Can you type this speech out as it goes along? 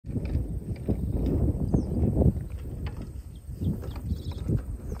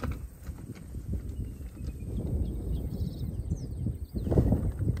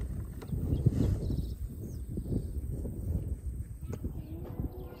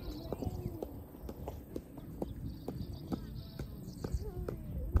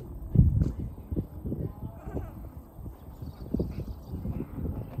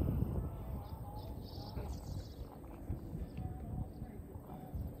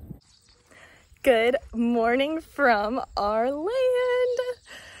Good morning from our land.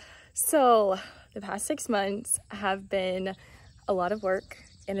 So the past 6 months have been a lot of work,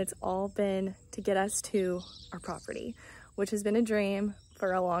 and it's all been to get us to our property, which has been a dream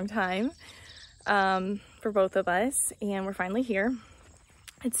for a long time for both of us, and we're finally here.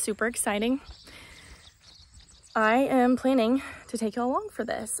 It's super exciting. I am planning to take you along for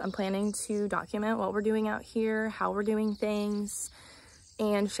this. I'm planning to document what we're doing out here, how we're doing things,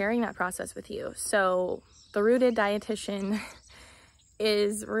 and sharing that process with you. So the rooted dietitian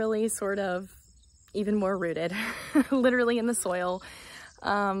is really sort of even more rooted, literally in the soil,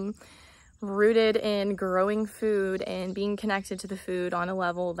 rooted in growing food and being connected to the food on a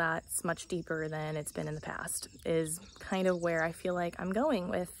level that's much deeper than it's been in the past, is kind of where I feel like I'm going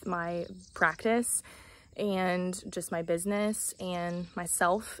with my practice and just my business and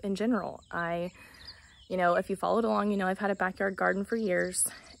myself in general. You know, if you followed along, you know, I've had a backyard garden for years,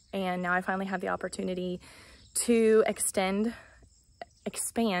 and now I finally have the opportunity to expand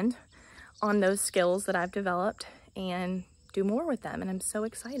on those skills that I've developed and do more with them. And I'm so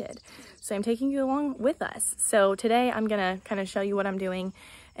excited. So I'm taking you along with us. So today I'm going to kind of show you what I'm doing,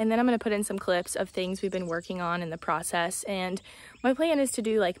 and then I'm going to put in some clips of things we've been working on in the process. And my plan is to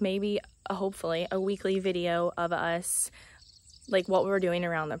do like maybe hopefully a weekly video of us, like what we're doing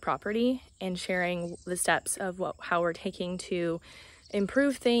around the property and sharing the steps of how we're taking to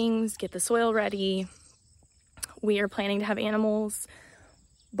improve things, get the soil ready. We are planning to have animals,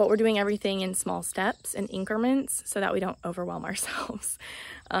 but we're doing everything in small steps and increments so that we don't overwhelm ourselves.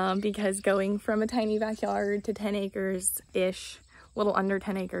 Because going from a tiny backyard to 10 acres-ish, little under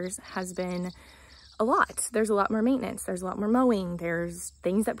 10 acres, has been a lot. There's a lot more maintenance. There's a lot more mowing. There's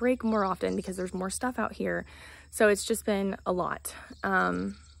things that break more often because there's more stuff out here. So it's just been a lot.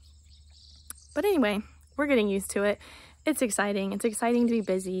 But anyway, we're getting used to it. It's exciting. It's exciting to be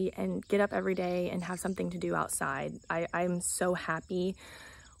busy and get up every day and have something to do outside. I'm so happy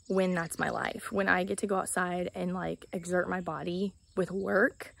when that's my life. When I get to go outside and like exert my body with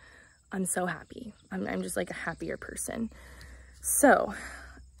work, I'm so happy. I'm just like a happier person. So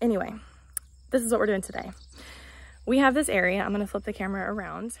anyway, this is what we're doing today. We have this area. I'm going to flip the camera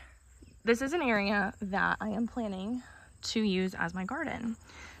around. This is an area that I am planning to use as my garden.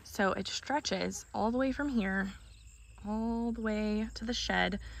 So it stretches all the way from here, all the way to the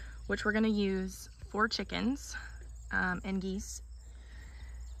shed, which we're going to use for chickens and geese.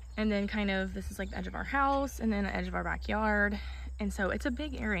 And then kind of, this is like the edge of our house and then the edge of our backyard. And so it's a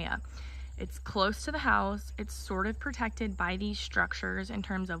big area. It's close to the house. It's sort of protected by these structures in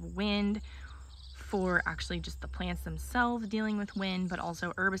terms of wind, for actually just the plants themselves dealing with wind, but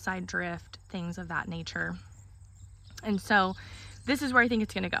also herbicide drift, things of that nature. And so this is where I think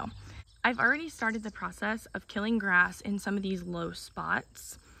it's gonna go. I've already started the process of killing grass in some of these low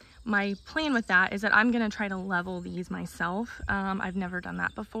spots. My plan with that is that I'm gonna try to level these myself. I've never done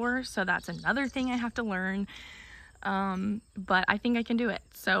that before, so that's another thing I have to learn. But I think I can do it.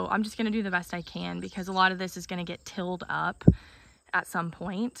 So I'm just gonna do the best I can, because a lot of this is gonna get tilled up at some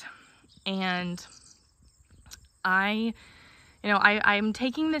point. And I'm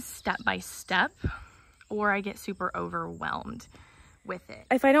taking this step by step, or I get super overwhelmed with it.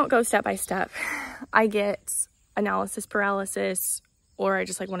 If I don't go step by step, I get analysis paralysis, or I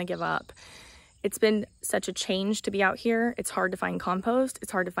just like want to give up. It's been such a change to be out here. It's hard to find compost.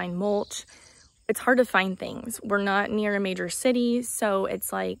 It's hard to find mulch. It's hard to find things. We're not near a major city, so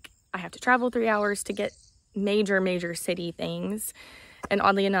it's like I have to travel 3 hours to get major city things. And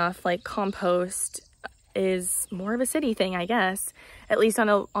oddly enough, like compost is more of a city thing, I guess, at least on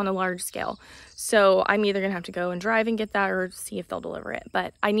a large scale. So I'm either gonna have to go and drive and get that, or see if they'll deliver it.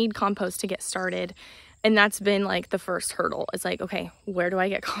 But I need compost to get started. And that's been like the first hurdle. It's like, okay, where do I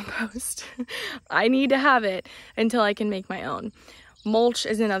get compost? I need to have it until I can make my own. Mulch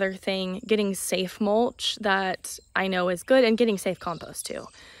is another thing, getting safe mulch that I know is good, and getting safe compost too.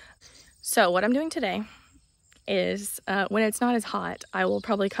 So what I'm doing today is when it's not as hot, I will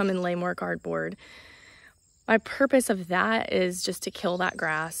probably come and lay more cardboard. My purpose of that is just to kill that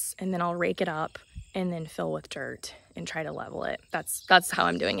grass, and then I'll rake it up and then fill with dirt and try to level it. That's how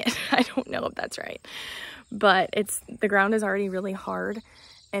I'm doing it. I don't know if that's right, but the ground is already really hard,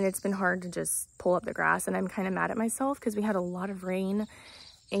 and it's been hard to just pull up the grass. And I'm kind of mad at myself because we had a lot of rain,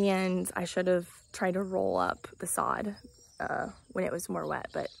 and I should have tried to roll up the sod when it was more wet,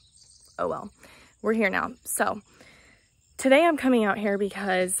 but oh well. We're here now. So today I'm coming out here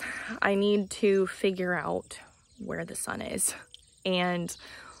because I need to figure out where the sun is and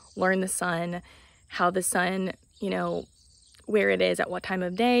learn the sun, how the sun, you know, where it is at what time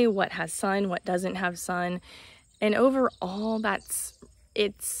of day, what has sun, what doesn't have sun. And overall, that's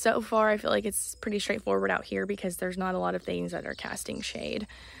it's so far, I feel like it's pretty straightforward out here because there's not a lot of things that are casting shade.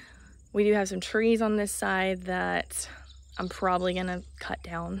 We do have some trees on this side that I'm probably gonna cut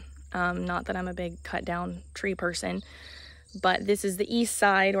down. Not that I'm a big cut down tree person, but this is the east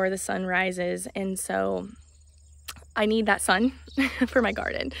side where the sun rises, and so I need that sun for my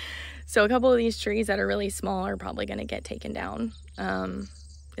garden. So a couple of these trees that are really small are probably gonna get taken down,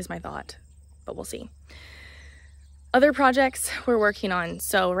 is my thought, but we'll see. Other projects we're working on.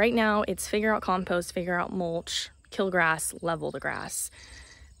 So right now it's figure out compost, figure out mulch, kill grass, level the grass.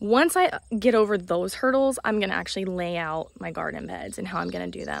 Once I get over those hurdles, I'm gonna actually lay out my garden beds and how I'm gonna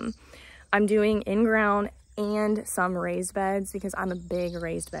do them. I'm doing in-ground and some raised beds because I'm a big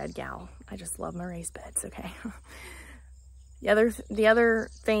raised bed gal. I just love my raised beds, okay? The other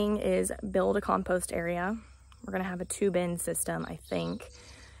thing is build a compost area. We're gonna have a 2-bin system, I think.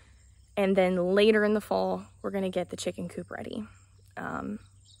 And then later in the fall, we're gonna get the chicken coop ready.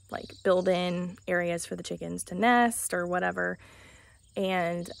 Like build in areas for the chickens to nest or whatever,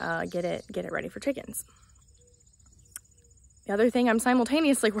 and get it ready for chickens. The other thing I'm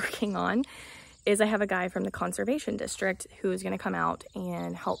simultaneously working on is I have a guy from the conservation district who is gonna come out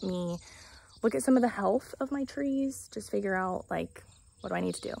and help me look at some of the health of my trees, just figure out like, what do I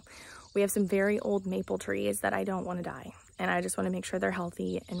need to do? We have some very old maple trees that I don't wanna die, and I just wanna make sure they're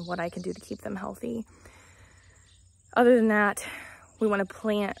healthy and what I can do to keep them healthy. Other than that, we want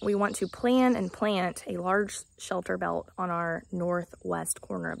to plan and plant a large shelter belt on our northwest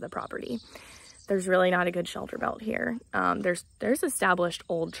corner of the property. There's really not a good shelter belt here. There's established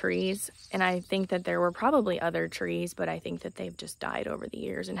old trees, and I think that there were probably other trees, but I think that they've just died over the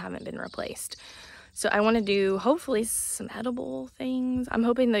years and haven't been replaced. So I want to do hopefully some edible things. I'm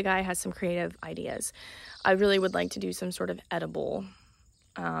hoping the guy has some creative ideas. I really would like to do some sort of edible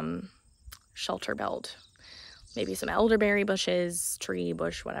shelter belt. Maybe some elderberry bushes, tree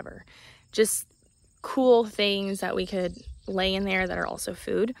bush, whatever. Just cool things that we could lay in there that are also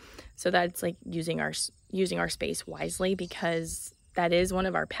food. So that's like using our space wisely, because that is one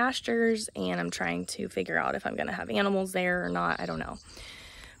of our pastures, and I'm trying to figure out if I'm gonna have animals there or not. I don't know.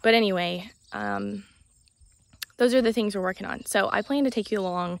 But anyway, those are the things we're working on. So I plan to take you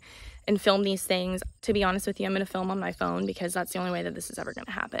along and film these things. To be honest with you, I'm gonna film on my phone because that's the only way that this is ever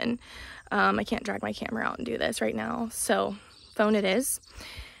gonna happen. I can't drag my camera out and do this right now, so phone it is.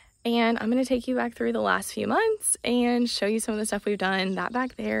 And I'm gonna take you back through the last few months and show you some of the stuff we've done. That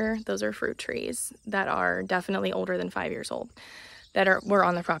back there, those are fruit trees that are definitely older than 5 years old that were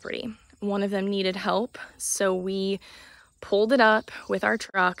on the property. One of them needed help, so we pulled it up with our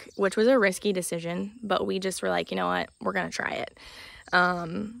truck, which was a risky decision, but we just were like, you know what, we're gonna try it.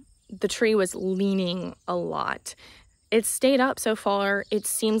 The tree was leaning a lot. It's stayed up so far. It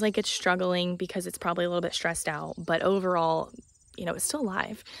seems like it's struggling because it's probably a little bit stressed out, but overall, you know, it's still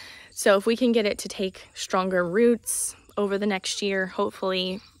alive. So if we can get it to take stronger roots over the next year,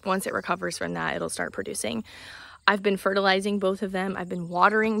 hopefully once it recovers from that, it'll start producing. I've been fertilizing both of them. I've been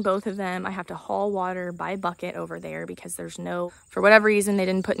watering both of them. I have to haul water by bucket over there because for whatever reason, they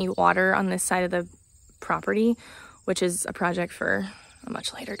didn't put any water on this side of the property, which is a project for a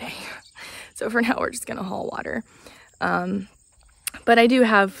much later day. So for now, we're just gonna haul water. But I do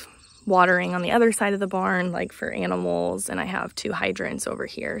have watering on the other side of the barn, like for animals, and I have 2 hydrants over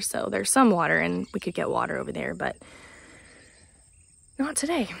here. So there's some water, and we could get water over there, but not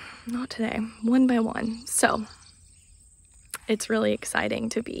today, one by one. So it's really exciting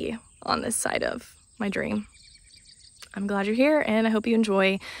to be on this side of my dream. I'm glad you're here, and I hope you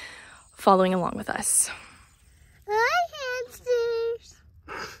enjoy following along with us.